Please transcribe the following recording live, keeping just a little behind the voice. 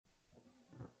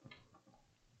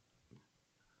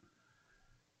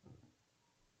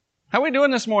How are we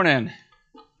doing this morning?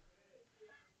 I'm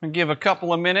going to give a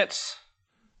couple of minutes.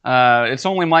 It's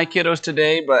only my kiddos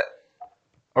today, but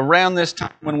around this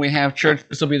time when we have church,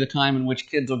 this will be the time in which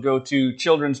kids will go to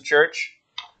children's church.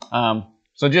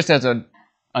 So just as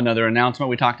another announcement,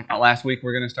 we talked about last week,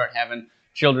 we're going to start having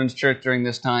children's church during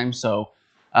this time. So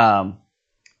if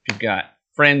you've got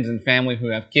friends and family who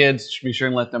have kids, be sure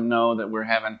and let them know that we're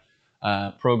having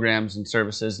programs and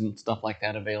services and stuff like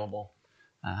that available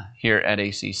here at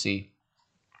ACC.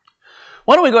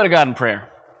 Why don't we go to God in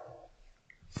prayer?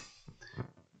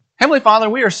 Heavenly Father,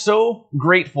 we are so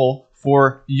grateful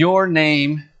for your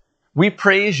name. We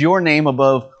praise your name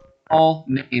above all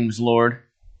names, Lord.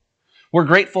 We're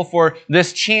grateful for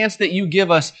this chance that you give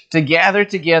us to gather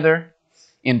together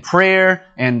in prayer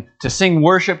and to sing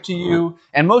worship to you.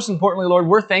 And most importantly, Lord,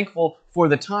 we're thankful for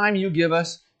the time you give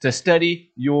us to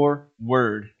study your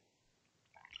word.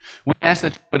 We ask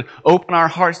that you would open our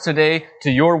hearts today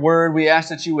to your word. We ask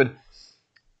that you would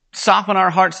soften our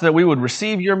hearts so that we would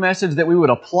receive your message, that we would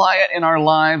apply it in our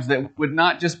lives, that we would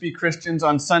not just be Christians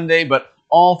on Sunday, but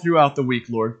all throughout the week,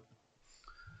 Lord.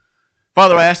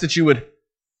 Father, I ask that you would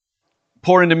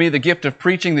pour into me the gift of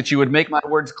preaching, that you would make my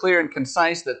words clear and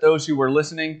concise, that those who were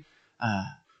listening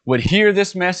would hear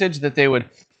this message, that they would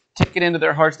take it into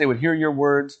their hearts, they would hear your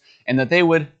words, and that they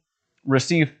would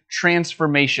receive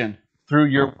transformation through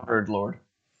your word, Lord.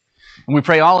 And we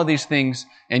pray all of these things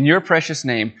in your precious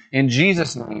name, in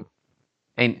Jesus' name.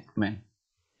 Amen.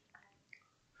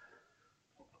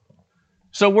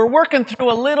 So we're working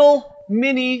through a little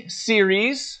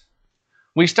mini-series.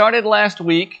 We started last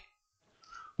week.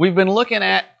 We've been looking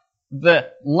at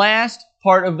the last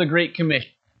part of the Great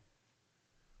Commission.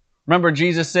 Remember,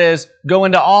 Jesus says, go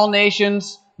into all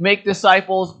nations, make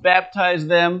disciples, baptize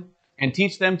them, and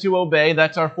teach them to obey.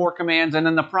 That's our 4 commands. And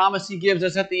then the promise he gives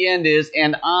us at the end is,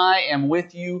 and I am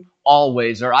with you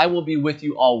always, or I will be with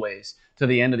you always to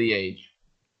the end of the age.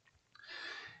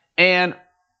 And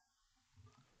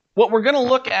what we're going to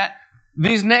look at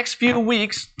these next few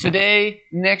weeks, today,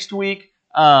 next week,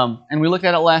 and we looked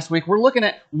at it last week, we're looking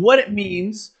at what it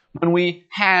means when we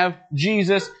have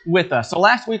Jesus with us. So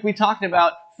last week we talked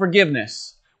about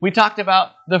forgiveness. We talked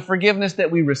about the forgiveness that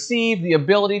we receive, the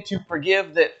ability to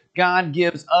forgive that God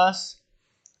gives us.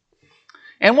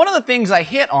 And one of the things I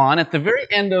hit on at the very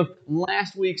end of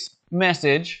last week's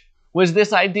message was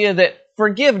this idea that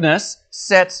forgiveness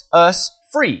sets us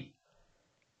free.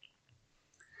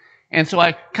 And so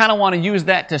I kind of want to use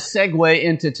that to segue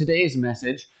into today's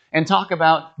message and talk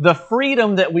about the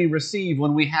freedom that we receive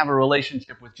when we have a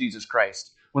relationship with Jesus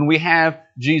Christ, when we have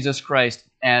Jesus Christ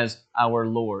as our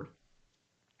Lord.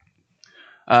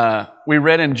 We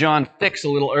read in John 6 a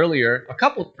little earlier, a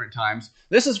couple different times.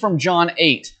 This is from John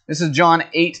 8. This is John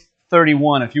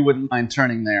 8:31, if you wouldn't mind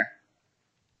turning there.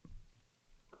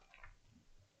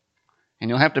 And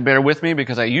you'll have to bear with me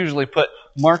because I usually put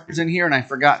markers in here and I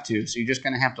forgot to, so you're just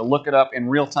going to have to look it up in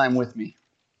real time with me.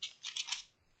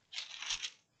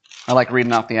 I like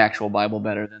reading off the actual Bible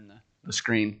better than the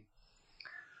screen.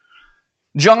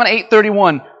 John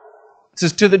 8:31. It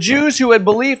says, to the Jews who had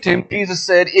believed him, Jesus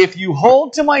said, if you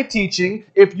hold to my teaching,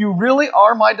 if you really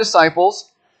are my disciples,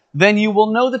 then you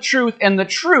will know the truth, and the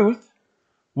truth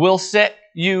will set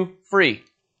you free.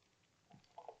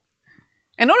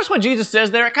 And notice what Jesus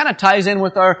says there. It kind of ties in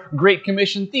with our Great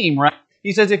Commission theme, right?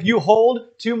 He says, if you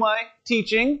hold to my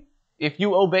teaching, if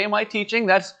you obey my teaching,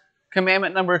 that's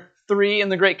commandment number 3 in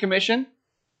the Great Commission.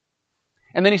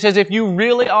 And then he says, if you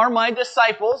really are my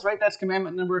disciples, right? That's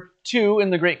commandment number 2 in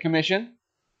the Great Commission.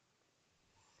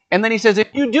 And then he says, if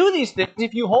you do these things,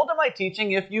 if you hold to my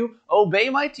teaching, if you obey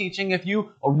my teaching, if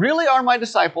you really are my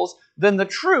disciples, then the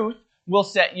truth will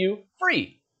set you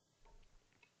free.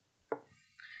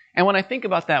 And when I think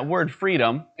about that word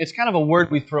freedom, it's kind of a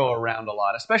word we throw around a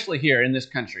lot, especially here in this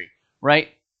country, right?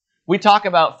 We talk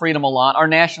about freedom a lot. Our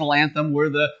national anthem, we're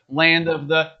the land of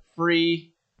the free.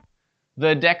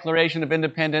 The Declaration of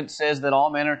Independence says that all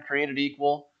men are created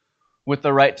equal with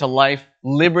the right to life,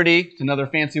 liberty, it's another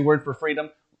fancy word for freedom,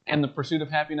 and the pursuit of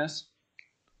happiness.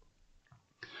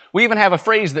 We even have a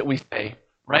phrase that we say,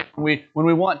 right? When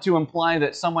we want to imply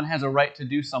that someone has a right to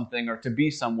do something or to be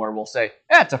somewhere, we'll say,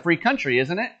 yeah, it's a free country,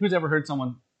 isn't it? Who's ever heard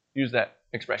someone use that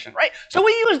expression, right? So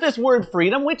we use this word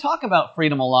freedom. We talk about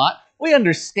freedom a lot. We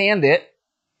understand it.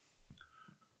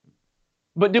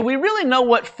 But do we really know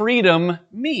what freedom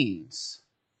means?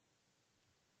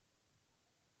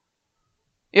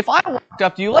 If I walked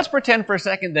up to you, let's pretend for a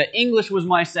second that English was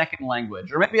my second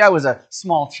language, or maybe I was a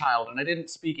small child and I didn't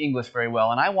speak English very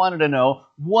well, and I wanted to know,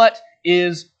 what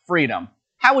is freedom?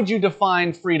 How would you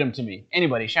define freedom to me?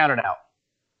 Anybody, shout it out.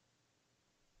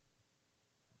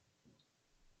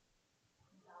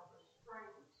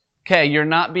 Okay, you're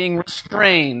not being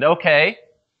restrained. Okay.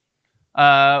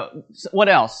 What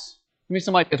else? Give me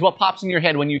some ideas. What pops in your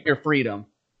head when you hear freedom?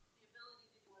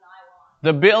 The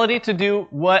ability to do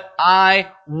what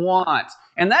I want.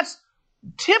 And that's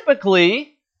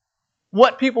typically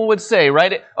what people would say,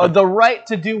 right? The right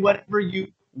to do whatever you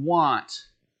want.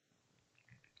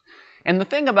 And the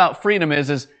thing about freedom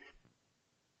is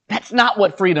that's not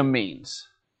what freedom means.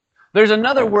 There's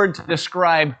another word to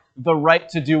describe the right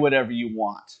to do whatever you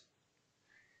want.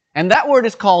 And that word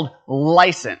is called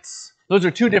license. Those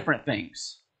are two different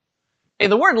things. Okay,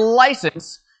 the word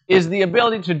license is the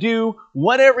ability to do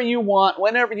whatever you want,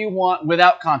 whenever you want,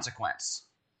 without consequence.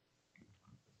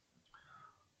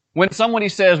 When somebody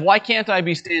says, why can't I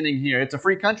be standing here? It's a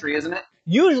free country, isn't it?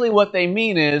 Usually what they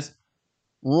mean is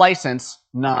license,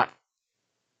 not.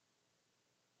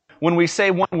 When we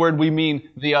say one word, we mean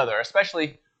the other,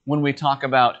 especially when we talk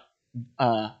about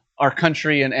our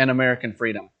country and American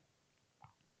freedom.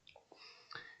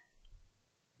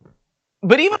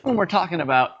 But even when we're talking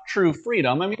about true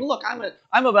freedom, I mean, look,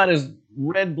 I'm about as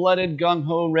red-blooded,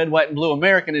 gung-ho, red, white, and blue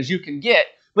American as you can get.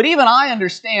 But even I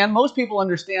understand, most people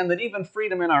understand that even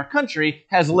freedom in our country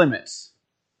has limits.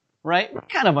 Right? We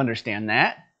kind of understand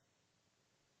that.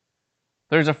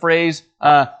 There's a phrase,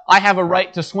 I have a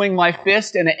right to swing my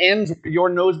fist and it ends where your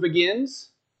nose begins.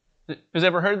 Has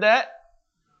ever heard that?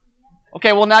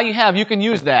 Okay, well now you have. You can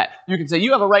use that. You can say,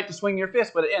 you have a right to swing your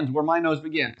fist, but it ends where my nose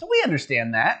begins. So we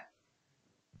understand that.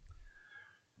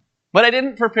 But I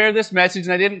didn't prepare this message,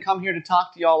 and I didn't come here to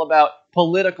talk to you all about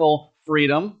political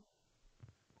freedom.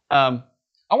 I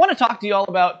want to talk to you all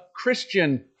about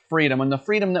Christian freedom and the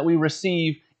freedom that we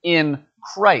receive in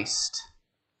Christ.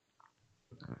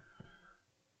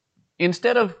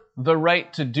 Instead of the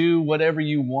right to do whatever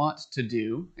you want to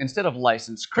do, instead of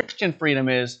license, Christian freedom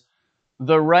is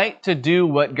the right to do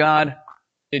what God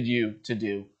created you to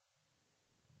do.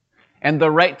 And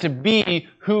the right to be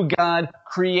who God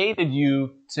created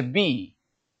you to be.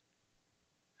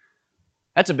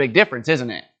 That's a big difference, isn't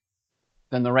it?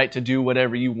 Than the right to do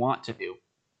whatever you want to do.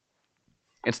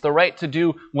 It's the right to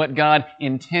do what God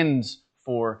intends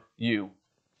for you.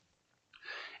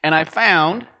 And I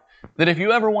found that if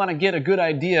you ever want to get a good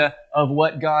idea of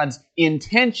what God's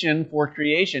intention for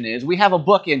creation is, we have a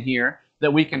book in here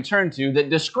that we can turn to that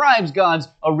describes God's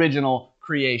original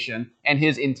creation and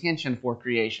His intention for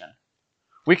creation.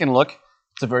 We can look,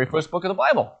 it's the very first book of the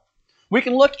Bible. We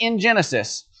can look in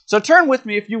Genesis. So turn with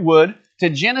me, if you would,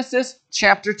 to Genesis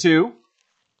chapter 2.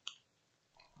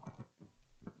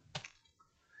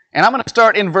 And I'm going to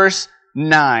start in verse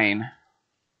 9.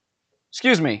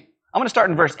 Excuse me, I'm going to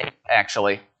start in verse 8,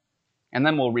 actually. And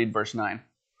then we'll read verse 9.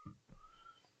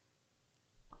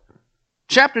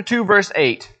 Chapter 2, verse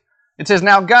 8. It says,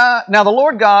 Now the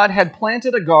Lord God had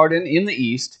planted a garden in the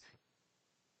east.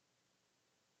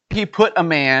 He put a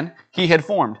man He had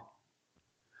formed.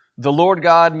 The Lord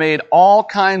God made all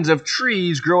kinds of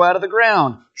trees grow out of the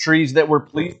ground, trees that were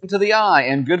pleasing to the eye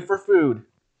and good for food.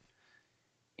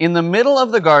 In the middle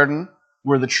of the garden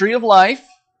were the tree of life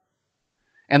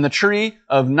and the tree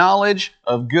of knowledge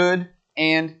of good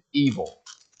and evil.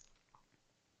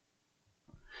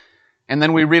 And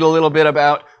then we read a little bit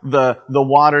about the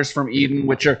waters from Eden,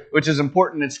 which is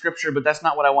important in Scripture, but that's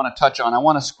not what I want to touch on. I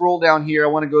want to scroll down here. I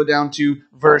want to go down to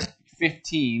verse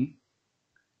 15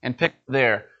 and pick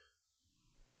there.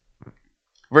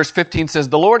 Verse 15 says,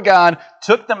 The Lord God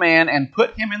took the man and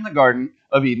put him in the Garden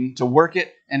of Eden to work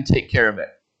it and take care of it.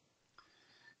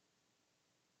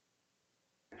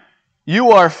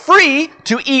 You are free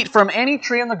to eat from any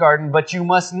tree in the garden, but you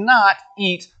must not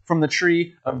eat from the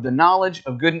tree of the knowledge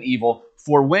of good and evil,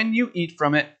 for when you eat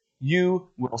from it, you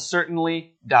will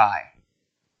certainly die.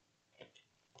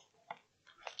 I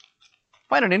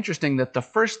find it interesting that the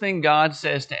first thing God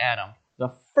says to Adam,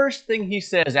 the first thing He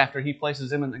says after He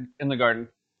places him in the garden,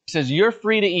 He says, you're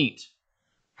free to eat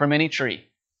from any tree,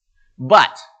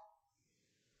 but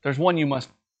there's one you must.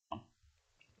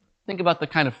 Think about the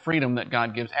kind of freedom that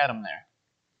God gives Adam there.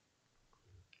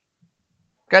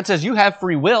 God says, you have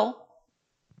free will.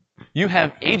 You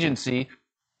have agency.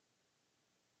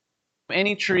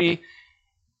 Any tree,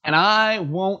 and I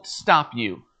won't stop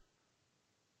you.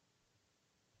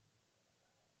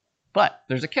 But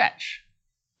there's a catch.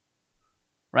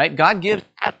 Right? God gives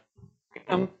Adam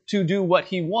freedom to do what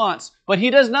He wants, but He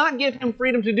does not give him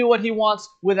freedom to do what He wants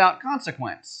without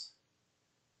consequence.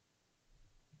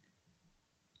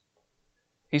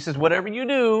 He says, whatever you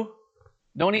do,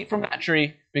 don't eat from that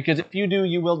tree, because if you do,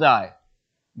 you will die.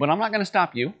 But I'm not going to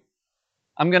stop you.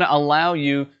 I'm going to allow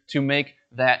you to make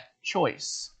that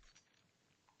choice.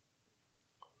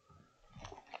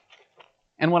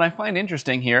 And what I find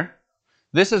interesting here,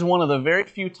 This is one of the very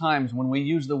few times when we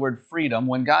use the word freedom,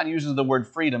 when God uses the word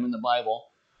freedom in the Bible,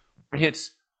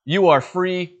 it's you are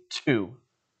free to.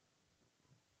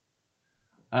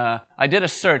 I did a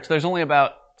search. There's only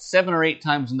about 7 or 8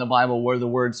 times in the Bible where the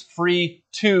words free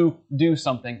to do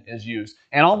something is used.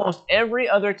 And almost every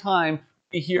other time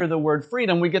we hear the word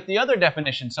freedom, we get the other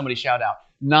definition. Somebody shout out,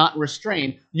 not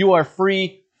restrained. You are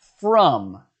free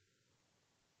from.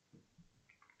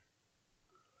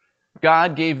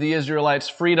 God gave the Israelites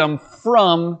freedom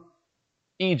from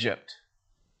Egypt.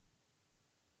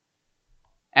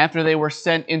 After they were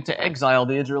sent into exile,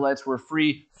 the Israelites were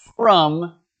free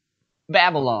from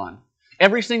Babylon.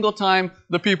 Every single time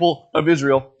the people of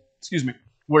Israel,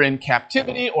 were in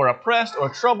captivity or oppressed or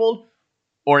troubled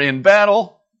or in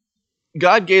battle,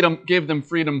 God gave them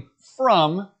freedom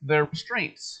from their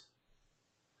restraints.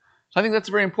 So I think that's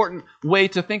a very important way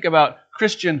to think about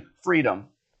Christian freedom.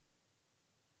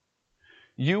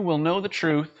 You will know the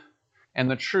truth,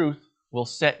 and the truth will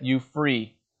set you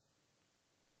free.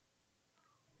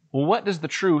 Well, what does the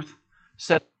truth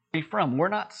set us free from? We're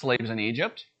not slaves in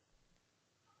Egypt.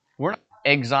 We're not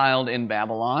exiled in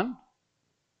Babylon.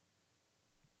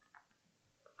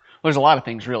 There's a lot of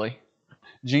things, really.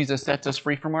 Jesus sets us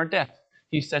free from our death.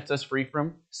 He sets us free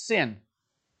from sin.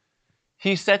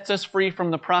 He sets us free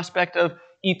from the prospect of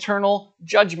eternal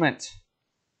judgment.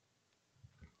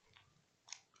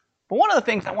 But one of the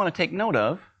things I want to take note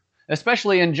of,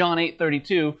 especially in John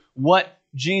 8:32, what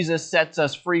Jesus sets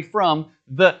us free from,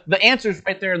 the answer is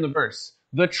right there in the verse.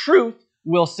 The truth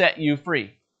will set you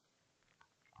free.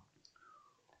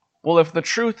 Well, if the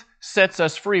truth sets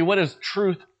us free, what does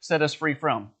truth set us free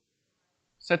from?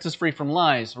 Sets us free from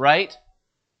lies, right?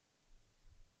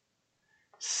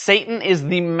 Satan is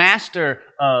the master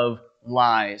of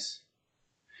lies.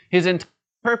 His entire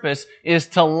purpose is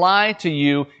to lie to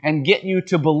you and get you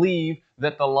to believe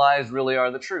that the lies really are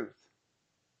the truth.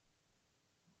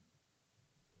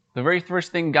 The very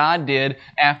first thing God did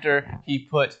after He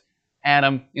put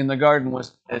Adam in the garden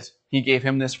was He gave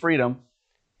him this freedom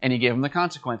and He gave him the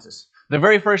consequences. The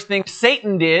very first thing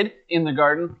Satan did in the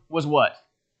garden was what?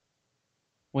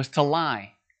 Was to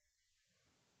lie.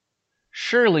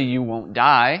 Surely you won't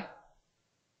die.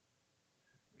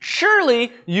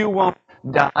 Surely you won't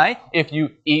die if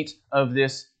you eat of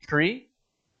this tree.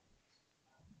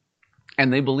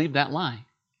 And they believed that lie.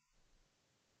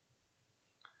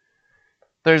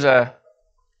 There's a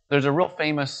real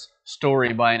famous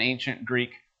story by an ancient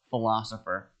Greek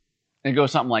philosopher. It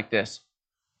goes something like this.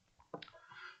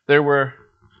 There were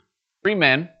 3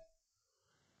 men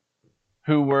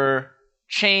who were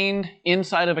chained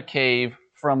inside of a cave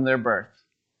from their birth.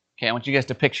 Okay, I want you guys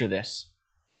to picture this.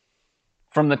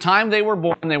 From the time they were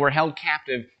born, they were held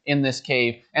captive in this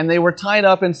cave, and they were tied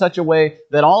up in such a way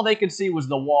that all they could see was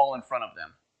the wall in front of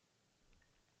them.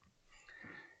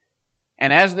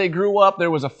 And as they grew up,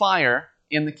 there was a fire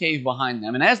in the cave behind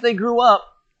them. And as they grew up,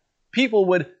 people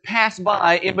would pass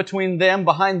by in between them,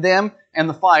 behind them, and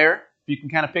the fire. If you can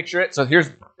kind of picture it. So here's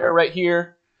the fire right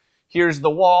here. Here's the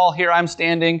wall. Here I'm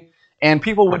standing. And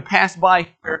people would pass by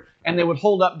here, and they would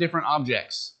hold up different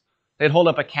objects. They'd hold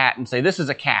up a cat and say, "This is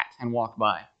a cat," and walk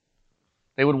by.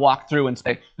 They would walk through and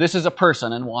say, "This is a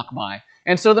person," and walk by.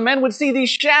 And so the men would see these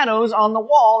shadows on the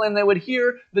wall, and they would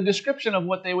hear the description of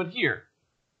what they would hear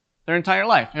their entire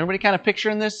life. Everybody kind of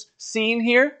picturing this scene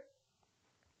here?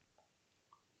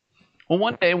 Well,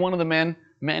 one day, one of the men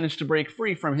managed to break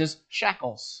free from his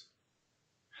shackles.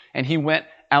 And he went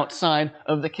outside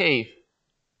of the cave.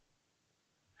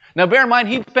 Now, bear in mind,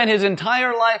 he'd spent his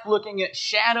entire life looking at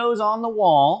shadows on the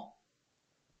wall,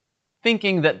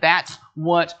 thinking that that's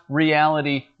what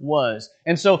reality was.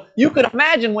 And so you could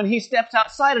imagine when he steps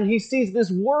outside and he sees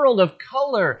this world of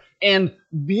color and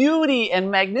beauty and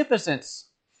magnificence.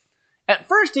 At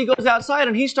first, he goes outside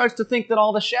and he starts to think that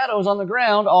all the shadows on the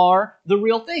ground are the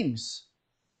real things.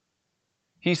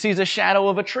 He sees a shadow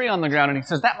of a tree on the ground and he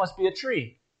says, "That must be a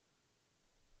tree."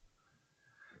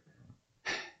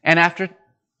 And after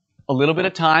a little bit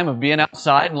of time of being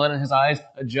outside and letting his eyes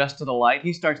adjust to the light,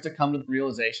 he starts to come to the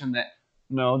realization that,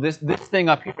 no, this thing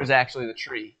up here is actually the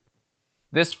tree.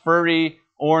 This furry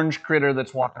orange critter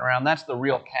that's walking around, that's the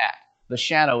real cat. The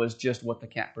shadow is just what the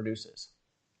cat produces.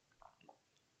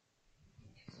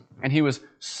 And he was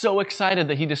so excited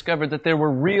that he discovered that there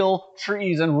were real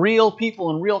trees and real people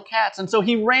and real cats. And so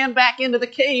he ran back into the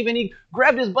cave and he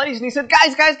grabbed his buddies and he said,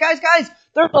 guys,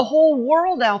 there's a whole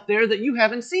world out there that you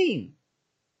haven't seen.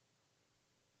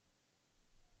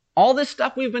 All this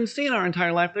stuff we've been seeing our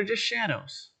entire life, they're just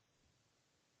shadows.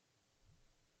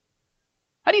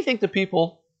 How do you think the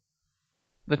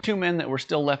 2 men that were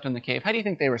still left in the cave, how do you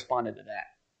think they responded to that?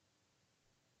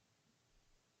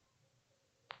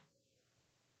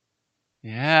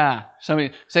 Yeah.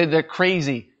 Somebody say they're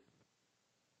crazy.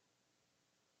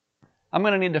 I'm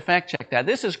going to need to fact check that.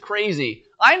 This is crazy.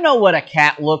 I know what a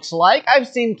cat looks like. I've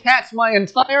seen cats my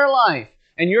entire life.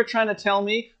 And you're trying to tell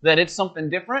me that it's something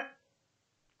different?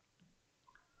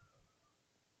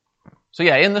 So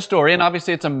yeah, in the story, and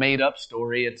obviously it's a made-up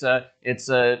story. It's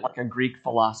like a Greek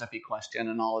philosophy question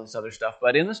and all of this other stuff.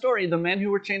 But in the story, the men who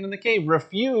were chained in the cave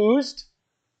refused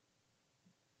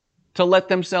to let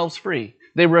themselves free.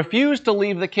 They refused to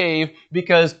leave the cave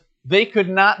because they could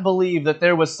not believe that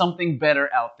there was something better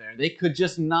out there. They could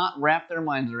just not wrap their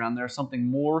minds around there's something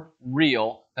more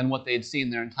real than what they had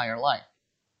seen their entire life.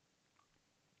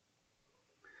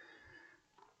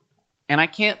 And I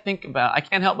can't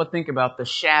help but think about the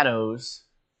shadows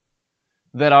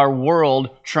that our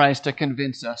world tries to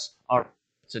convince us are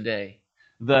today.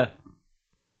 The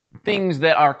things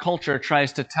that our culture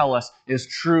tries to tell us is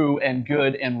true and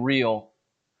good and real.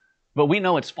 But we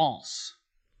know it's false.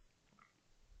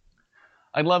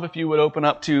 I'd love if you would open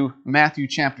up to Matthew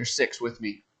chapter 6 with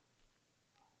me.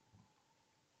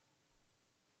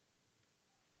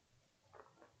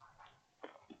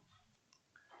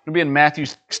 It'll be in Matthew,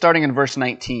 starting in verse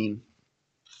 19.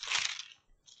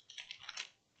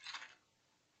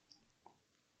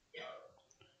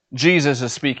 Jesus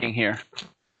is speaking here.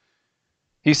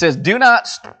 He says, "Do not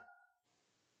store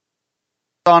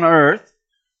on earth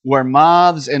where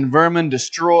moths and vermin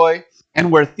destroy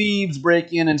and where thieves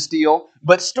break in and steal,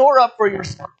 but store up for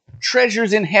yourself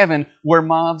treasures in heaven where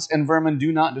moths and vermin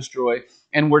do not destroy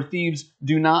and where thieves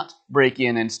do not break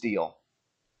in and steal.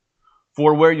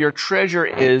 For where your treasure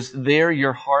is, there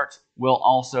your heart will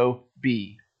also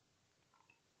be."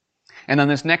 And then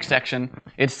this next section,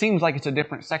 it seems like it's a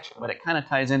different section, but it kind of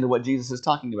ties into what Jesus is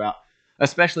talking about,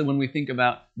 especially when we think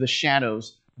about the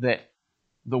shadows that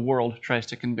the world tries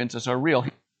to convince us are real.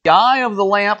 The eye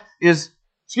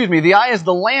is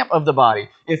the lamp of the body.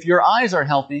 If your eyes are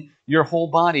healthy, your whole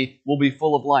body will be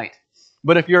full of light.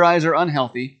 But if your eyes are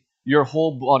unhealthy, your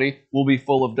whole body will be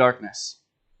full of darkness.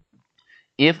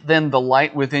 If then the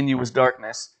light within you is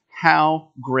darkness,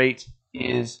 how great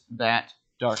is that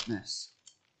darkness?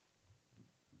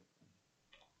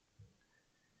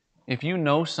 If you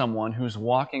know someone who's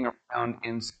walking around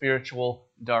in spiritual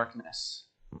darkness,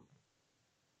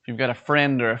 if you've got a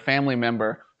friend or a family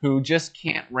member who just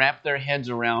can't wrap their heads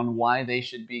around why they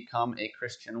should become a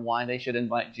Christian, why they should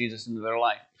invite Jesus into their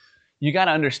life, you got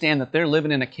to understand that they're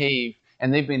living in a cave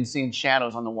and they've been seeing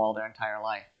shadows on the wall their entire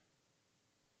life.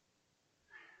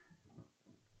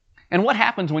 And what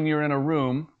happens when you're in a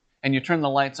room and you turn the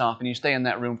lights off and you stay in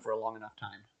that room for a long enough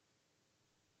time?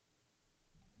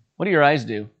 What do your eyes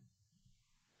do?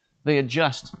 They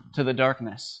adjust to the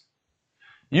darkness.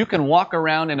 You can walk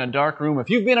around in a dark room. If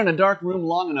you've been in a dark room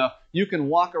long enough, you can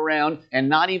walk around and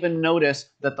not even notice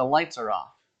that the lights are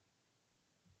off.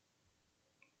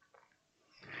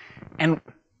 And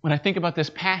when I think about this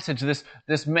passage,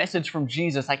 this message from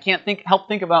Jesus, I can't help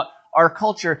think about our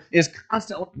culture is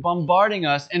constantly bombarding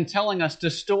us and telling us to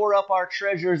store up our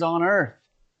treasures on earth.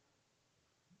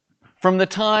 From the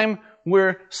time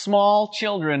we're small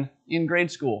children in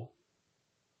grade school.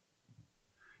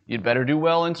 You'd better do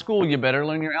well in school. You better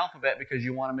learn your alphabet because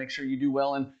you want to make sure you do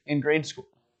well in grade school.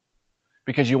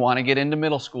 Because you want to get into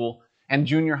middle school and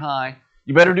junior high.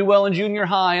 You better do well in junior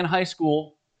high and high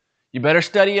school. You better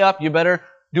study up. You better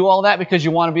do all that because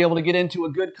you want to be able to get into a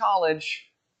good college.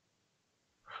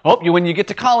 When you get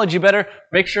to college, you better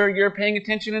make sure you're paying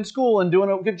attention in school and doing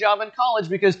a good job in college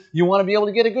because you want to be able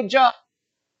to get a good job.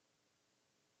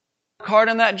 Hard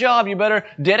in that job, you better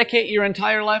dedicate your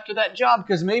entire life to that job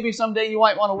because maybe someday you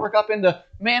might want to work up into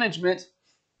management.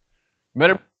 You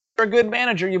better be a good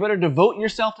manager. You better devote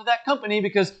yourself to that company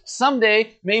because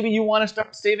someday maybe you want to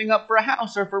start saving up for a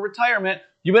house or for retirement.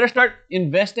 You better start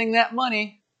investing that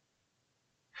money.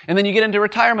 And then you get into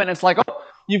retirement and it's like,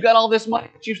 you've got all this money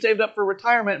that you've saved up for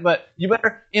retirement, but you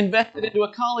better invest it into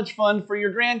a college fund for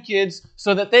your grandkids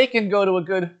so that they can go to a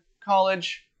good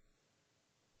college,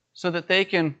 so that they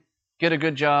can get a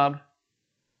good job,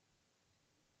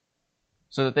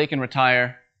 so that they can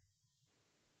retire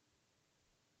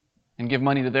and give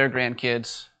money to their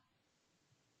grandkids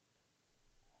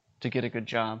to get a good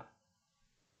job.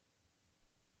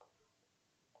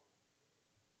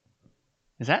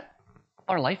 Is that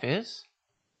all our life is?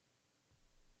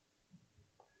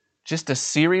 Just a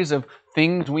series of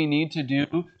things we need to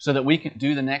do so that we can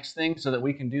do the next thing, so that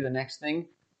we can do the next thing?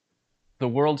 The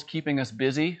world's keeping us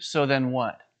busy, so then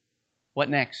what? What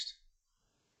next?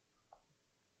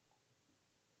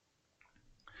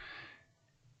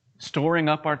 Storing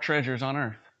up our treasures on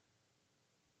earth.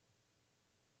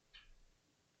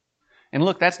 And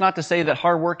look, that's not to say that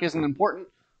hard work isn't important.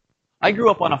 I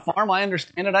grew up on a farm. I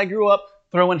understand it. I grew up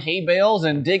throwing hay bales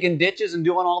and digging ditches and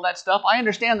doing all that stuff. I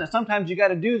understand that sometimes you got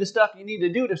to do the stuff you need to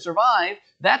do to survive.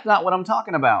 That's not what I'm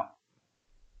talking about.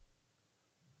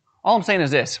 All I'm saying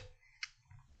is this.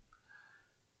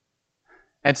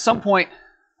 At some point,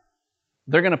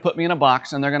 they're going to put me in a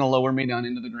box and they're going to lower me down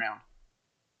into the ground.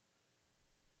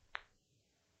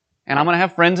 And I'm going to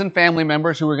have friends and family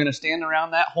members who are going to stand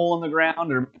around that hole in the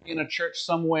ground or in a church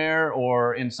somewhere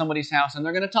or in somebody's house, and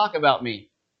they're going to talk about me.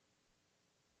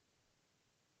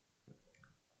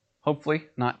 Hopefully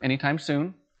not anytime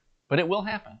soon, but it will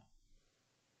happen.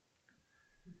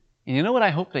 And you know what I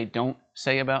hope they don't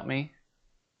say about me?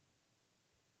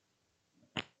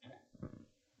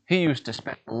 He used to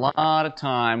spend a lot of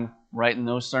time writing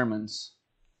those sermons.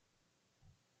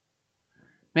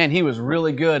 Man, he was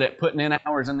really good at putting in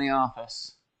hours in the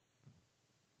office.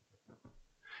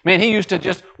 Man, he used to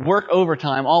just work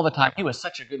overtime all the time. He was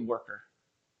such a good worker.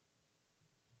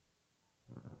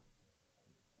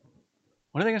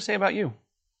 What are they going to say about you?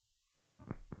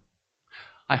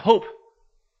 I hope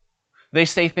they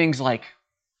say things like,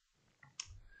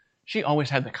 she always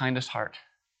had the kindest heart.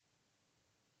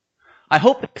 I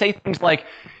hope they say things like,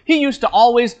 he used to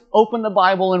always open the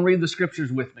Bible and read the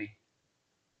scriptures with me.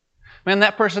 Man,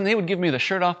 that person, they would give me the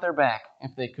shirt off their back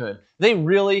if they could. They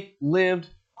really lived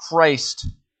Christ.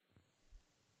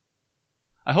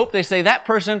 I hope they say that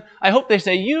person, I hope they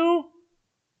say you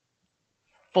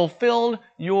fulfilled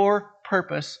your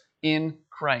purpose in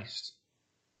Christ.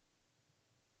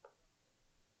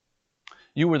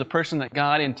 You were the person that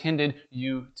God intended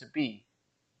you to be.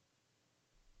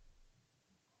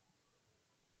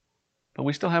 But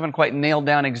we still haven't quite nailed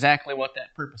down exactly what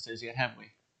that purpose is yet, have we?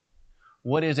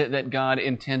 What is it that God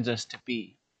intends us to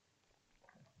be?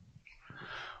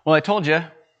 Well, I told you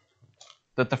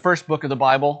that the first book of the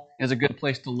Bible is a good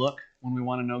place to look when we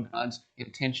want to know God's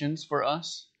intentions for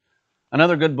us.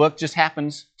 Another good book just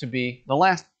happens to be the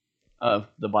last of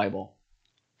the Bible.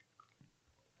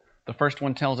 The first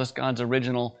one tells us God's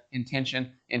original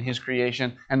intention in His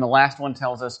creation, and the last one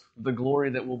tells us the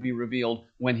glory that will be revealed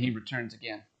when He returns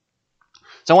again.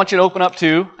 So I want you to open up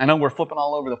to, I know we're flipping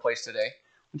all over the place today,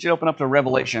 I want you to open up to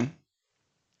Revelation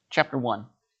chapter 1.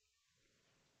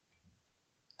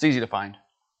 It's easy to find.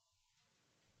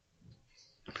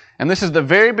 And this is the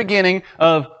very beginning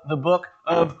of the book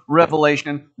of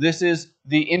Revelation. This is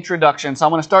the introduction. So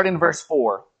I'm going to start in verse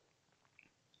 4.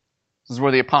 This is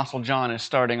where the Apostle John is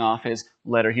starting off his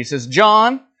letter. He says,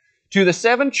 John, to the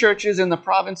 7 churches in the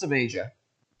province of Asia,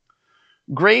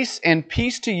 grace and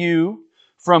peace to you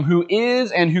from who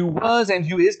is and who was and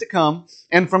who is to come,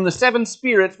 and from the 7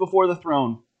 spirits before the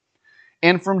throne,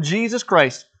 and from Jesus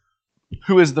Christ,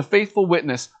 who is the faithful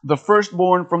witness, the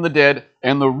firstborn from the dead,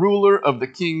 and the ruler of the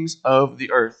kings of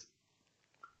the earth.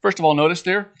 First of all, notice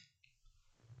there,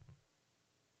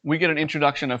 we get an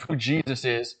introduction of who Jesus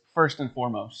is, first and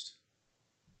foremost.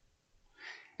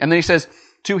 And then he says,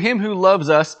 to him who loves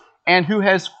us and who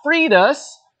has freed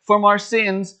us from our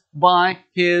sins by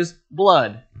his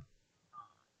blood.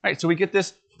 All right, so we get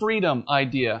this freedom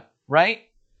idea, right?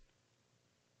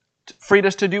 Freed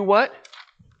us to do what?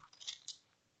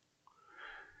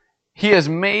 He has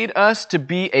made us to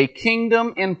be a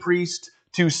kingdom and priest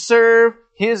to serve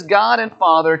his God and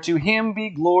Father. To him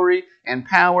be glory and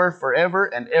power forever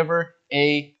and ever.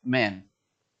 Amen.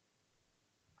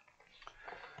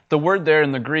 The word there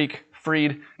in the Greek,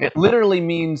 freed, it literally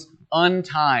means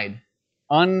untied,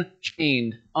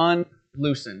 unchained,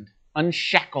 unloosened,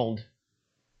 unshackled.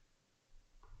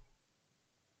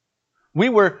 We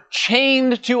were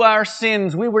chained to our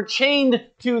sins. We were chained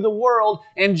to the world.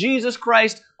 And Jesus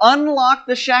Christ unlocked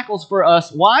the shackles for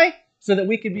us. Why? So that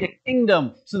we could be a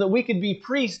kingdom. So that we could be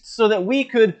priests. So that we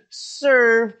could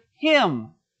serve Him.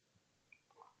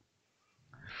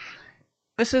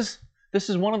 This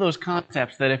is one of those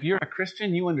concepts that if you're a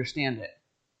Christian, you understand it.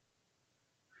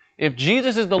 If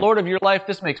Jesus is the Lord of your life,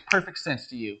 this makes perfect sense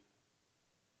to you.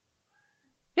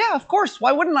 Yeah, of course.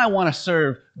 Why wouldn't I want to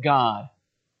serve God?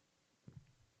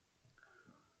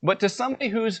 But to somebody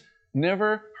who's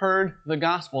never heard the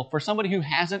gospel, for somebody who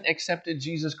hasn't accepted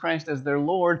Jesus Christ as their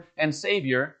Lord and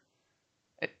Savior,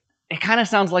 it kind of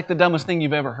sounds like the dumbest thing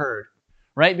you've ever heard,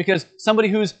 right? Because somebody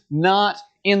who's not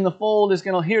in the fold is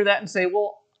going to hear that and say,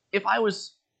 well, if I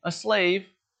was a slave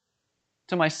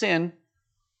to my sin,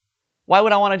 why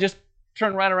would I want to just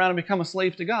turn right around and become a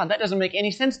slave to God? That doesn't make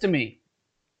any sense to me.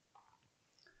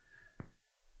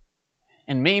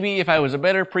 And maybe if I was a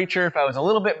better preacher, if I was a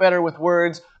little bit better with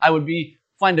words, I would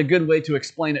find a good way to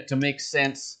explain it to make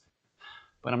sense.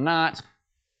 But I'm not.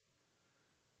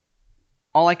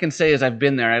 all I can say is I've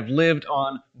been there. I've lived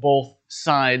on both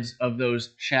sides of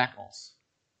those shackles.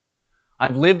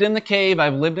 I've lived in the cave,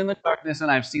 I've lived in the darkness, and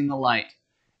I've seen the light.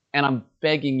 And I'm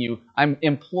begging you, I'm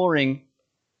imploring.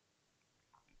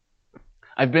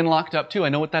 I've been locked up too. I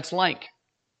know what that's like.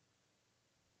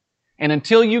 And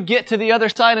until you get to the other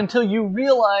side, until you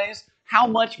realize how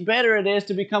much better it is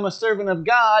to become a servant of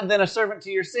God than a servant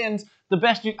to your sins, the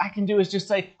best I can do is just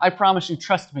say, I promise you,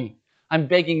 trust me. I'm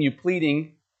begging you,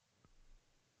 pleading.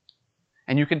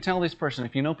 And you can tell this person,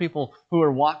 if you know people who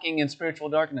are walking in spiritual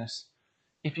darkness,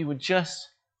 if you would just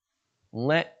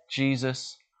let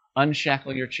Jesus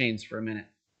unshackle your chains for a minute.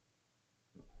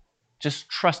 Just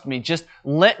trust me. Just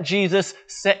let Jesus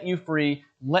set you free.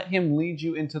 Let Him lead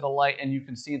you into the light, and you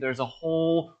can see there's a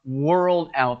whole world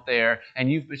out there,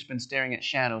 and you've just been staring at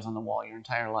shadows on the wall your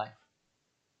entire life.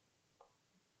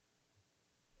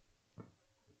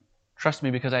 Trust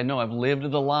me, because I know I've lived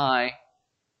the lie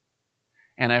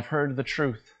and I've heard the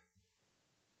truth.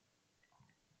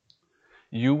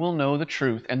 You will know the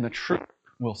truth, and the truth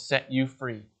will set you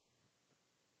free.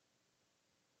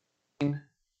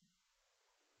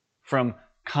 From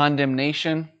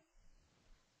condemnation.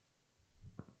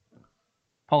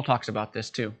 Paul talks about this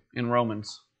too in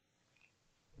Romans.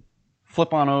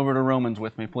 Flip on over to Romans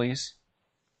with me, please.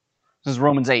 This is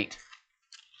Romans 8.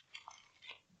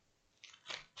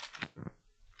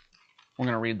 We're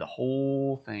going to read the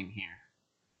whole thing here.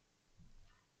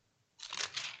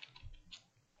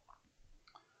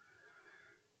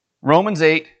 Romans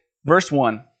 8, verse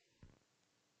 1.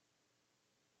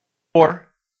 For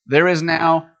there is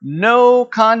now no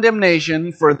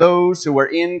condemnation for those who are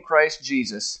in Christ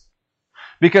Jesus.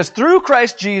 Because through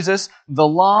Christ Jesus, the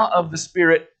law of the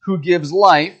Spirit who gives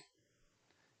life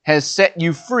has set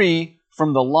you free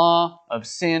from the law of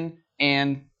sin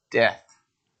and death.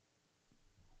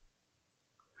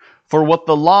 For what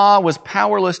the law was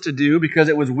powerless to do because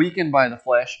it was weakened by the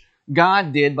flesh,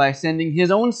 God did by sending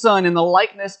His own Son in the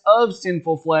likeness of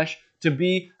sinful flesh to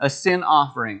be a sin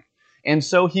offering. And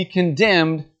so He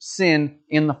condemned sin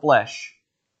in the flesh.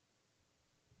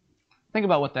 Think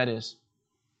about what that is.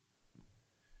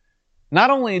 Not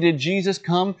only did Jesus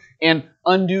come and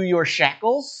undo your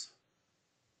shackles,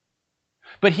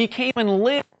 but He came and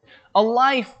lived a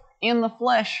life in the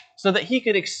flesh so that He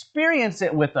could experience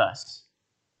it with us.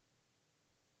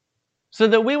 So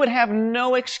that we would have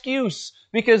no excuse,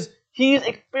 because He's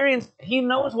experienced, He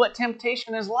knows what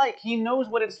temptation is like. He knows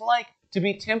what it's like to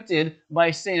be tempted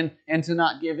by sin and to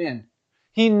not give in.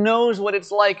 He knows what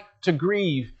it's like to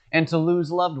grieve and to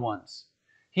lose loved ones.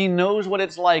 He knows what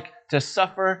it's like to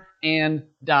suffer and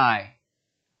die.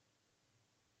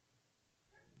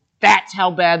 That's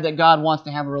how bad that God wants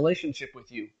to have a relationship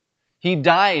with you. He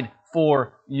died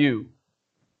for you.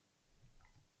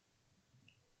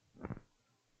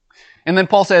 And then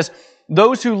Paul says,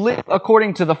 those who live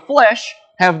according to the flesh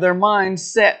have their minds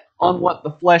set on what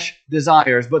the flesh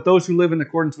desires, but those who live in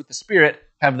accordance with the Spirit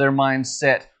have their minds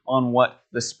set on what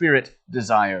the Spirit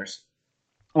desires.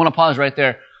 I want to pause right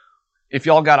there. If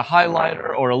y'all got a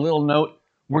highlighter or a little note,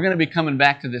 we're going to be coming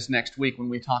back to this next week when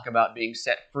we talk about being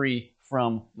set free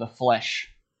from the flesh.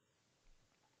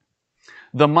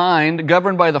 The mind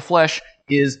governed by the flesh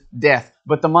is death,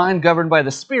 but the mind governed by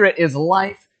the Spirit is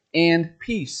life and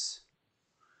peace.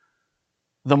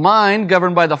 The mind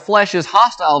governed by the flesh is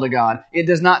hostile to God. It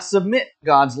does not submit to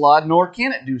God's law, nor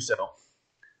can it do so.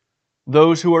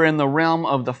 Those who are in the realm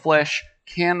of the flesh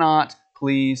cannot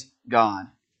please God.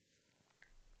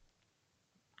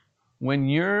 When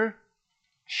you're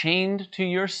chained to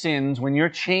your sins, when you're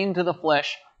chained to the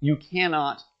flesh, you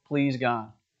cannot please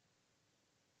God.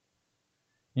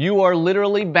 You are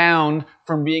literally bound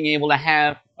from being able to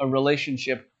have a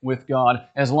relationship with God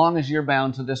as long as you're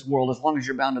bound to this world, as long as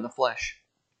you're bound to the flesh.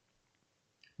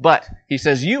 But, he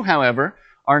says, you, however,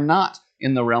 are not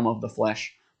in the realm of the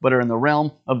flesh, but are in the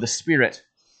realm of the Spirit.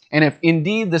 And if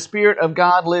indeed the Spirit of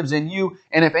God lives in you,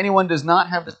 and if anyone does not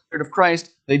have the Spirit of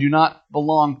Christ, they do not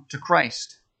belong to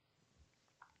Christ.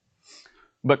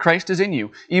 But Christ is in you.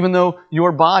 Even though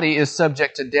your body is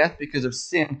subject to death because of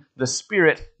sin, the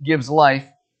Spirit gives life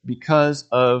because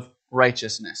of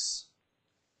righteousness.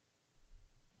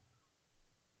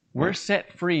 We're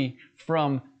set free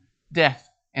from death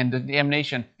and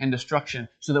damnation and destruction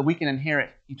so that we can inherit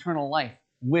eternal life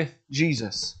with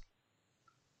Jesus.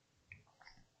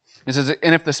 It says,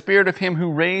 and if the Spirit of Him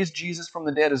who raised Jesus from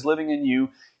the dead is living in you,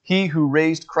 He who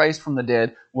raised Christ from the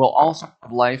dead will also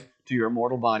have life to your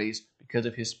mortal bodies because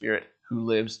of His Spirit who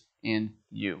lives in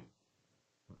you.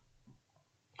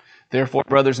 Therefore,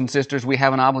 brothers and sisters, we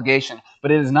have an obligation,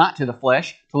 but it is not to the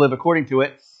flesh to live according to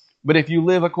it. But if you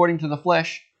live according to the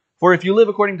flesh, for if you live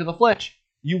according to the flesh,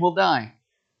 you will die.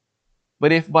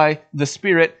 But if by the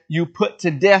Spirit you put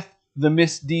to death the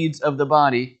misdeeds of the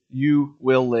body, you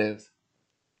will live.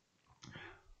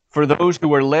 For those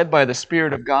who are led by the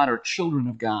Spirit of God are children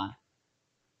of God.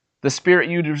 The Spirit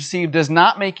you receive does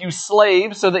not make you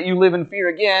slaves so that you live in fear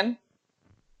again.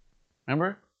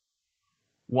 Remember?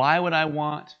 Why would I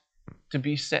want to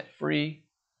be set free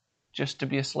just to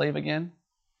be a slave again?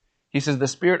 He says the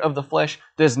spirit of the flesh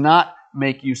does not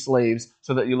make you slaves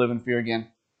so that you live in fear again.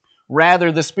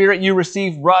 Rather, the Spirit you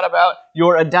received brought about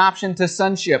your adoption to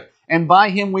sonship, and by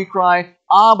Him we cry,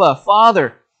 Abba,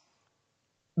 Father.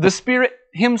 The Spirit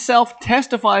Himself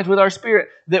testifies with our spirit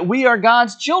that we are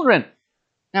God's children.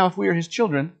 Now, if we are His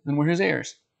children, then we're His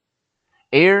heirs.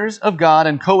 Heirs of God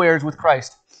and co-heirs with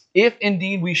Christ, if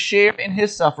indeed we share in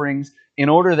His sufferings, in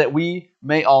order that we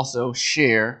may also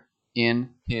share in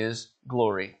His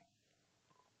glory.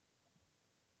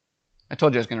 I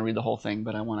told you I was going to read the whole thing,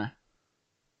 but I want to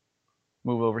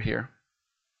move over here.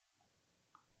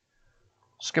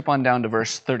 Skip on down to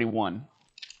verse 31.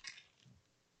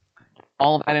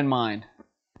 All that in mind,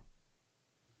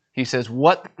 he says,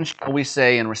 what then shall we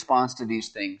say in response to these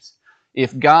things?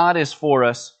 If God is for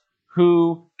us,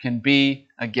 who can be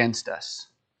against us?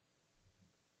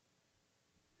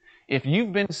 If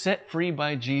you've been set free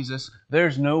by Jesus,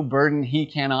 there's no burden He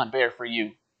cannot bear for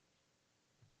you.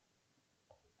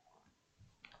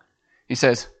 He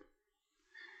says,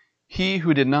 He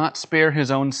who did not spare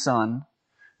His own Son,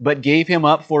 but gave Him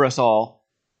up for us all,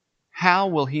 how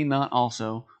will He not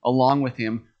also, along with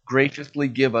Him, graciously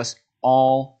give us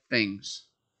all things?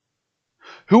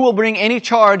 Who will bring any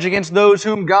charge against those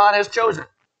whom God has chosen?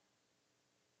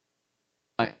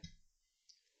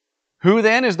 Who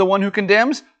then is the one who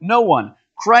condemns? No one.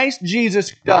 Christ Jesus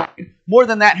who died. More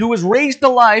than that, who was raised to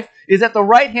life, is at the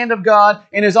right hand of God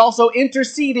and is also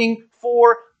interceding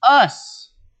for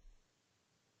us.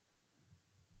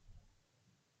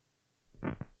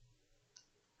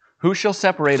 Who shall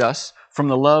separate us from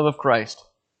the love of Christ?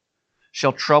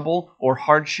 Shall trouble or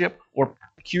hardship or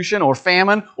persecution or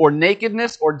famine or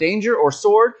nakedness or danger or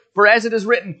sword? For as it is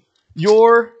written,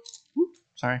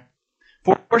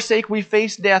 for your sake we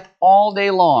face death all day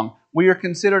long. We are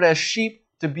considered as sheep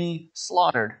to be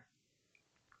slaughtered.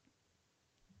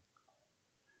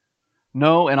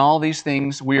 No, in all these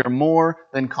things we are more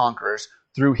than conquerors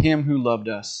through Him who loved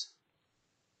us.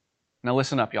 Now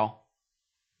listen up, y'all.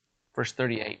 Verse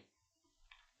 38.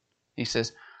 He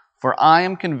says, for I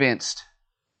am convinced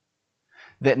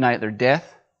that neither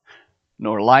death,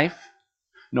 nor life,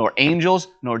 nor angels,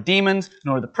 nor demons,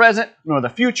 nor the present, nor the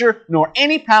future, nor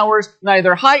any powers,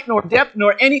 neither height nor depth,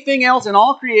 nor anything else in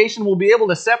all creation will be able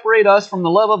to separate us from the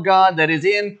love of God that is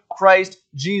in Christ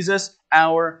Jesus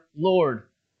our Lord.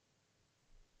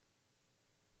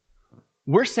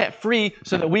 We're set free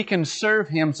so that we can serve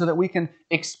Him, so that we can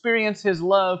experience His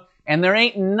love, and there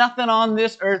ain't nothing on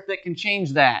this earth that can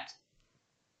change that.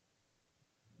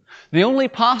 The only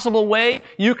possible way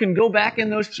you can go back in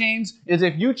those chains is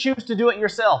if you choose to do it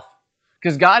yourself.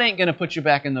 Because God ain't going to put you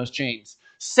back in those chains.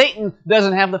 Satan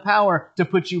doesn't have the power to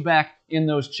put you back in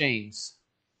those chains.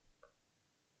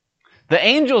 The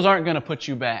angels aren't going to put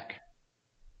you back.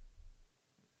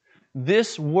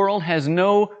 This world has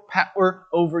no power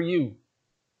over you.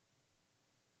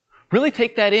 Really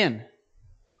take that in.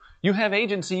 You have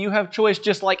agency, you have choice,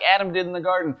 just like Adam did in the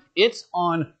garden. It's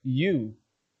on you.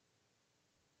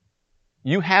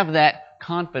 You have that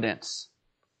confidence.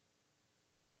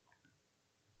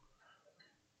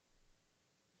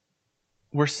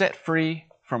 We're set free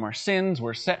from our sins.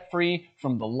 We're set free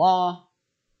from the law.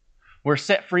 We're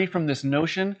set free from this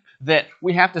notion that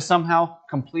we have to somehow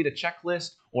complete a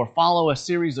checklist or follow a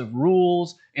series of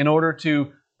rules in order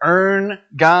to earn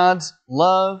God's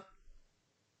love.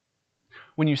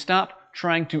 When you stop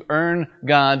trying to earn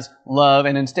God's love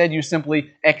and instead you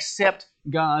simply accept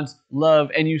God's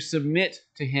love and you submit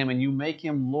to Him and you make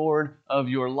Him Lord of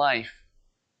your life,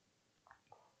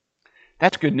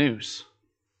 that's good news.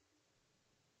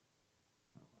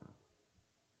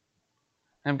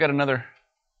 I've got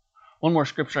one more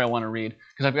scripture I want to read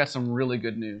because I've got some really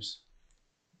good news.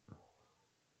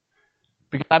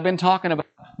 Because I've been talking about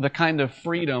the kind of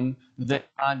freedom that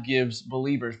God gives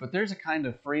believers, but there's a kind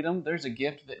of freedom, there's a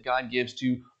gift that God gives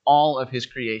to all of His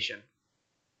creation.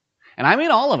 And I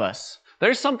mean all of us.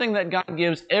 There's something that God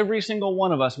gives every single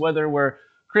one of us, whether we're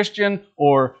Christian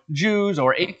or Jews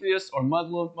or atheists or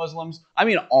Muslims. I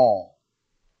mean all.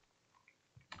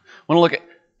 I want to look at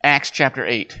Acts chapter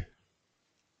 8.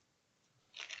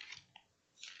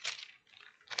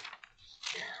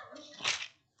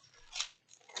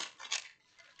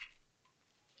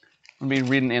 I'm going to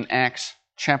be reading in Acts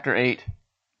chapter 8,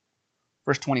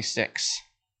 Verse 26.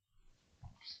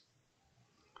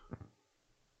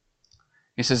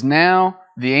 He says, "Now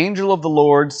the angel of the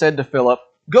Lord said to Philip,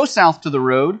 'Go south to the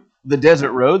road, the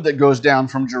desert road that goes down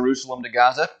from Jerusalem to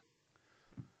Gaza.'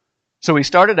 So he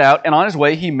started out, and on his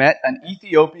way he met an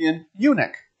Ethiopian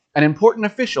eunuch, an important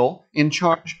official in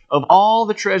charge of all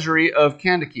the treasury of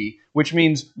Candace, which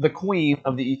means the queen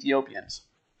of the Ethiopians.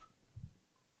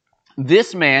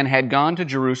 This man had gone to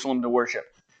Jerusalem to worship,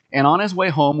 and on his way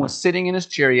home was sitting in his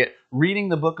chariot reading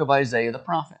the book of Isaiah the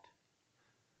prophet."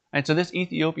 And so this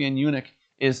Ethiopian eunuch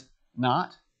is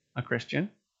not a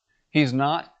Christian. He's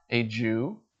not a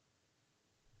Jew.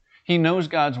 He knows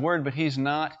God's word, but he's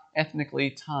not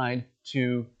ethnically tied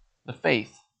to the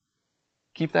faith.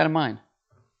 Keep that in mind.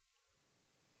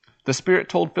 The Spirit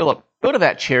told Philip, "Go to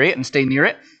that chariot and stay near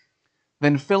it."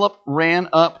 Then Philip ran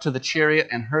up to the chariot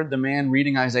and heard the man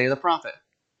reading Isaiah the prophet.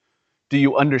 "Do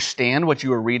you understand what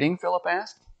you are reading?" Philip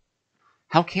asked.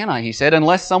 "How can I," he said,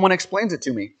 "unless someone explains it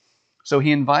to me?" So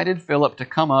he invited Philip to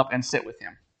come up and sit with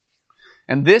him.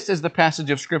 And this is the passage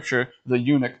of Scripture the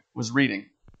eunuch was reading.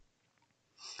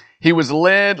 "He was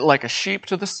led like a sheep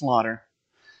to the slaughter,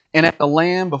 and as a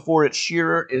lamb before its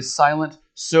shearer is silent,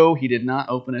 so he did not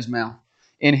open his mouth.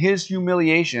 In his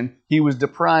humiliation he was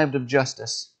deprived of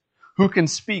justice. Who can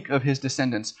speak of his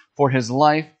descendants? For his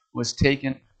life was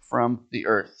taken from the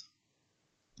earth."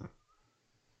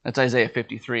 That's Isaiah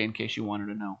 53, in case you wanted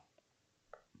to know.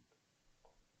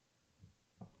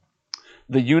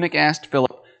 The eunuch asked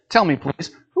Philip, "Tell me,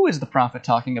 please, who is the prophet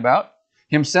talking about?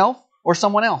 Himself or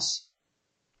someone else?"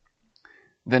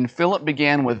 Then Philip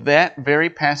began with that very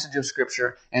passage of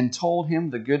Scripture and told him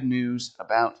the good news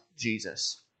about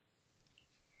Jesus.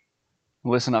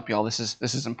 Listen up, y'all. This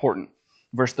is important.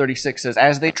 Verse 36 says,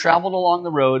 "As they traveled along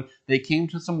the road, they came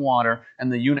to some water,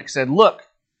 and the eunuch said, 'Look,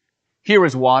 here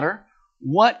is water.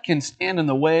 What can stand in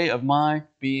the way of my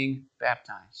being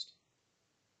baptized?'"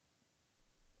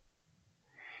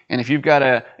 And if you've got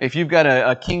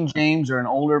a King James or an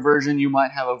older version, you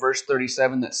might have a verse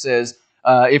 37 that says,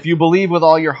 "If you believe with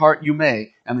all your heart, you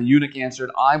may." And the eunuch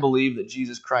answered, "I believe that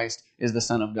Jesus Christ is the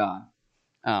Son of God."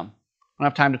 I don't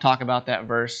have time to talk about that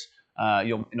verse.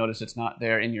 You'll notice it's not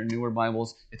there in your newer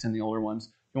Bibles. It's in the older ones.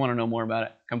 If you want to know more about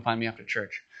it, come find me after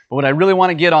church. But what I really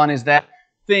want to get on is that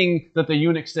thing that the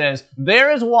eunuch says,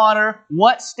 "There is water.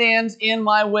 What stands in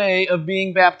my way of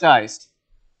being baptized?"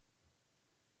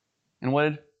 And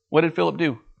what did Philip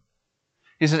do?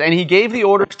 He says, "And he gave the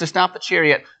orders to stop the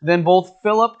chariot. Then both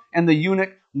Philip and the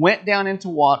eunuch went down into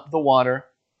the water,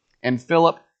 and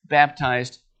Philip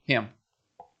baptized him."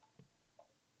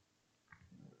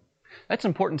 That's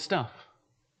important stuff.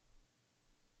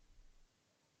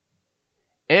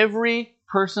 Every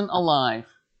person alive,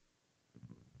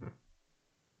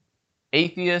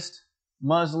 atheist,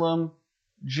 Muslim,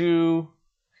 Jew,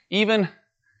 even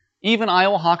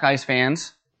Iowa Hawkeyes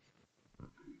fans,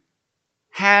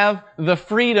 have the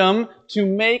freedom to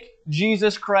make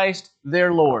Jesus Christ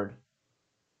their Lord.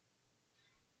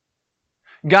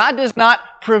 God does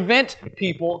not prevent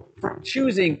people from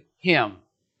choosing Him.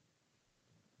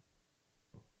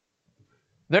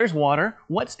 There's water.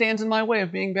 What stands in my way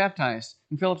of being baptized?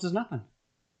 And Philip says, "Nothing.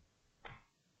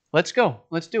 Let's go.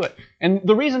 Let's do it." And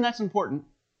the reason that's important,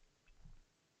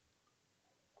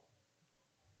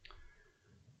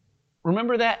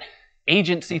 remember that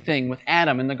agency thing with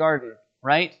Adam in the garden,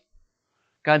 right?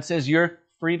 God says you're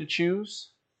free to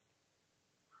choose.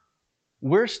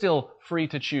 We're still free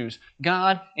to choose.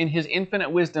 God, in His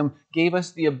infinite wisdom, gave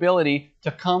us the ability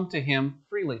to come to Him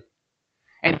freely.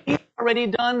 And He's already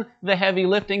done the heavy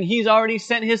lifting. He's already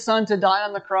sent His Son to die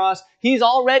on the cross. He's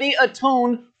already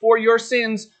atoned for your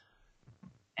sins.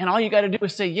 And all you got to do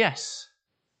is say yes.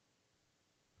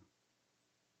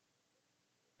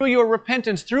 Through your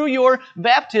repentance, through your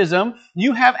baptism,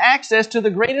 you have access to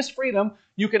the greatest freedom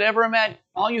you could ever imagine.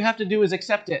 All you have to do is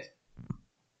accept it.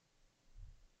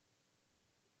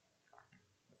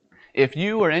 If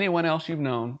you or anyone else you've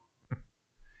known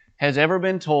has ever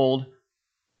been told,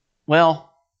 well,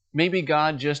 maybe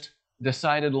God just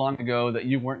decided long ago that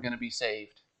you weren't going to be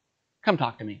saved, come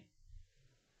talk to me.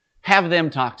 Have them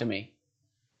talk to me.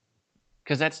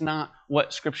 Because that's not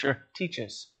what Scripture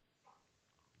teaches.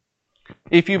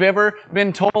 If you've ever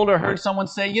been told or heard someone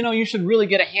say, you should really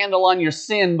get a handle on your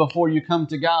sin before you come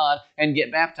to God and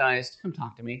get baptized, come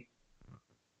talk to me.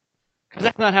 Because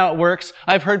that's not how it works.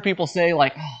 I've heard people say,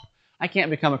 I can't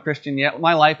become a Christian yet.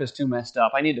 My life is too messed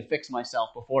up. I need to fix myself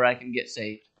before I can get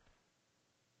saved.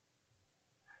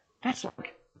 That's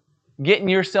like getting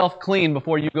yourself clean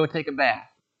before you go take a bath.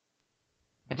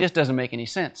 It just doesn't make any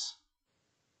sense.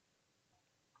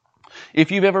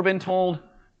 If you've ever been told,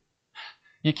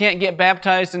 You can't get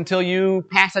baptized until you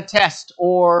pass a test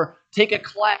or take a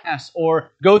class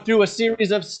or go through a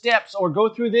series of steps or go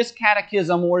through this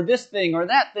catechism or this thing or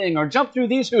that thing or jump through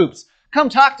these hoops. Come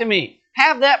talk to me.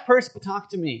 Have that person talk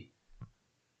to me.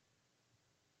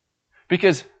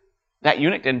 Because that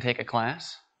eunuch didn't take a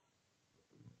class.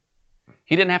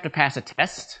 He didn't have to pass a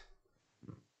test.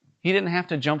 He didn't have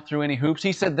to jump through any hoops.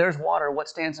 He said, there's water. What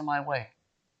stands in my way?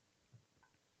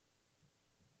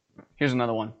 Here's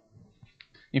another one.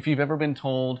 If you've ever been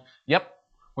told, yep,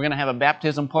 we're going to have a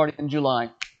baptism party in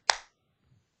July.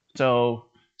 So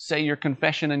say your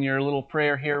confession and your little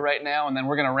prayer here right now, and then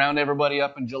we're going to round everybody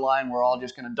up in July, and we're all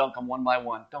just going to dunk them one by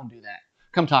one. Don't do that.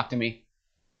 Come talk to me.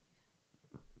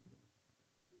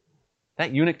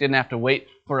 That eunuch didn't have to wait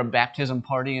for a baptism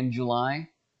party in July.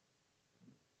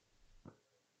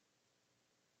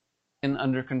 And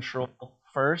under control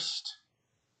first.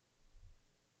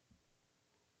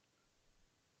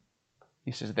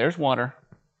 He says, there's water.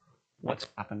 What's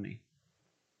stopping me?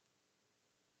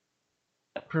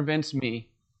 That prevents me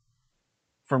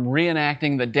from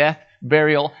reenacting the death,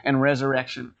 burial, and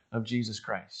resurrection of Jesus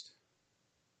Christ.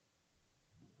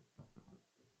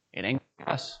 It ain't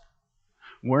us.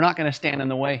 We're not going to stand in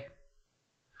the way.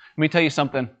 Let me tell you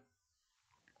something.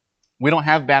 We don't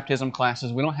have baptism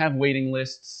classes. We don't have waiting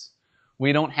lists.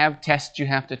 We don't have tests you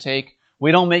have to take.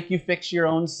 We don't make you fix your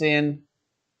own sin.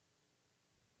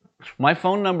 My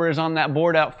phone number is on that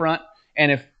board out front,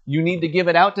 and if you need to give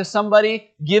it out to somebody,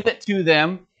 give it to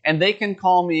them, and they can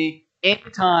call me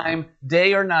anytime,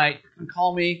 day or night. You can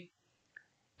call me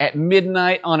at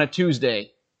midnight on a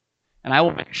Tuesday, and I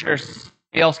will make sure somebody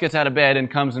else gets out of bed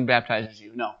and comes and baptizes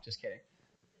you. No, just kidding.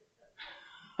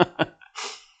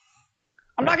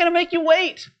 I'm not going to make you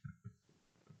wait.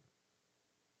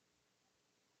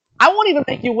 I won't even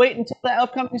make you wait until that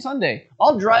upcoming Sunday.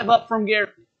 I'll drive up from Gary.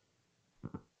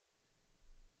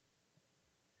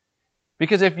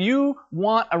 Because if you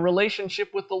want a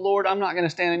relationship with the Lord, I'm not going to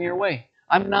stand in your way.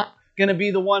 I'm not going to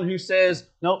be the one who says,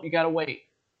 nope, you got to wait.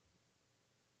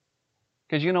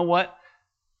 Because you know what?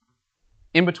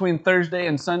 In between Thursday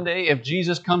and Sunday, if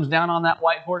Jesus comes down on that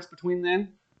white horse between then,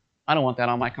 I don't want that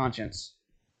on my conscience.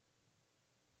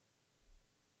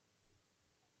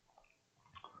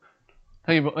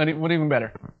 Tell you what even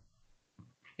better.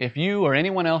 If you or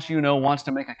anyone else you know wants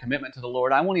to make a commitment to the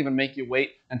Lord, I won't even make you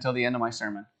wait until the end of my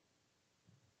sermon.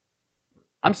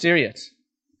 I'm serious.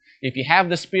 If you have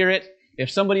the Spirit, if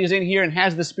somebody is in here and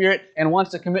has the Spirit and wants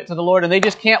to commit to the Lord and they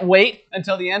just can't wait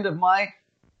until the end of my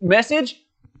message,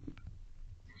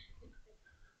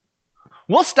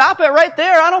 we'll stop it right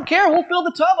there. I don't care. We'll fill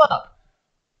the tub up.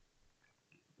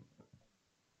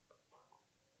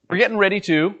 We're getting ready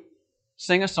to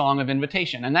sing a song of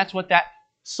invitation, and that's what that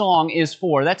song is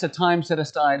for. That's a time set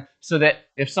aside so that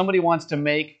if somebody wants to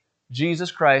make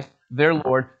Jesus Christ their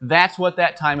Lord, that's what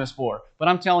that time is for. But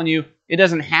I'm telling you, it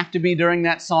doesn't have to be during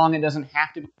that song. It doesn't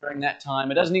have to be during that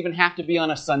time. It doesn't even have to be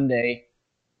on a Sunday.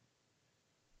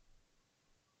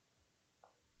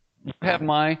 You have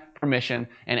my permission,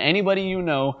 and anybody you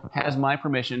know has my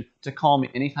permission to call me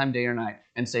anytime, day or night,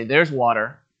 and say, there's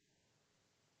water.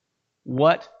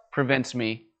 What prevents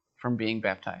me from being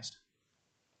baptized?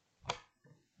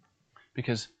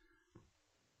 Because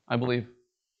I believe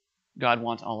God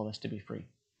wants all of us to be free.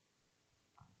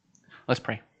 Let's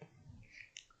pray.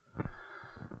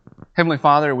 Heavenly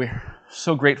Father, we're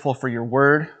so grateful for your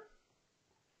word.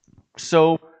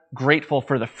 So grateful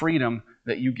for the freedom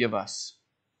that you give us.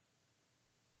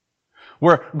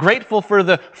 We're grateful for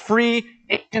the free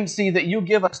agency that you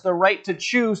give us, the right to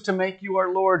choose to make you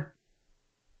our Lord.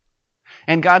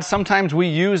 And God, sometimes we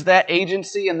use that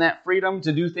agency and that freedom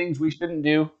to do things we shouldn't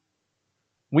do.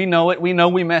 We know it. We know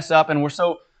we mess up, and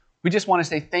we just want to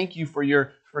say thank you for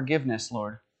your forgiveness,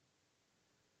 Lord.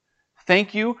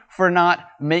 Thank you for not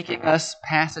making us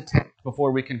pass a test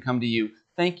before we can come to you.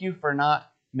 Thank you for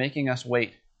not making us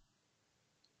wait.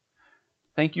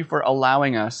 Thank you for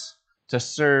allowing us to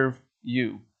serve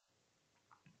you.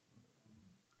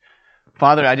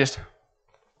 Father, I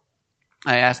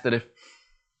ask that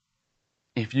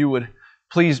if you would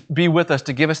please be with us,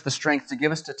 to give us the strength, to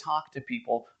give us to talk to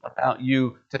people about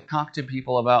you, to talk to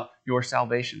people about your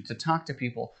salvation, to talk to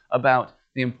people about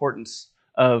the importance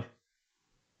of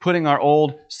putting our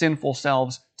old sinful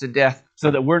selves to death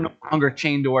so that we're no longer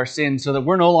chained to our sins, so that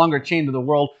we're no longer chained to the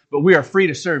world, but we are free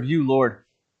to serve you, Lord.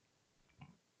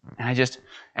 And I just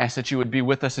ask that you would be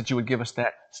with us, that you would give us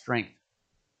that strength.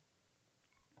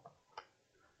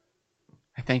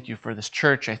 I thank you for this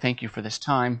church. I thank you for this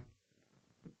time.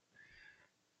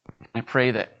 I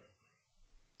pray that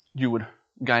you would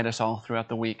guide us all throughout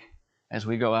the week as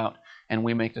we go out and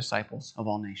we make disciples of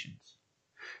all nations.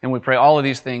 And we pray all of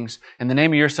these things in the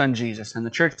name of your Son, Jesus. And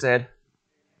the church said,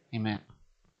 amen.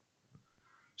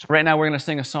 So right now we're going to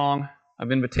sing a song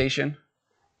of invitation.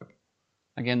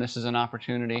 Again, this is an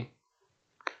opportunity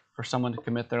for someone to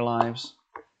commit their lives.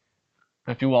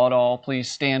 If you will at all,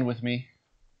 please stand with me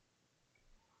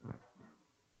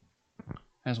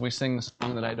as we sing the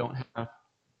song that I don't have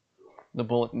the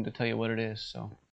bulletin to tell you what it is. So.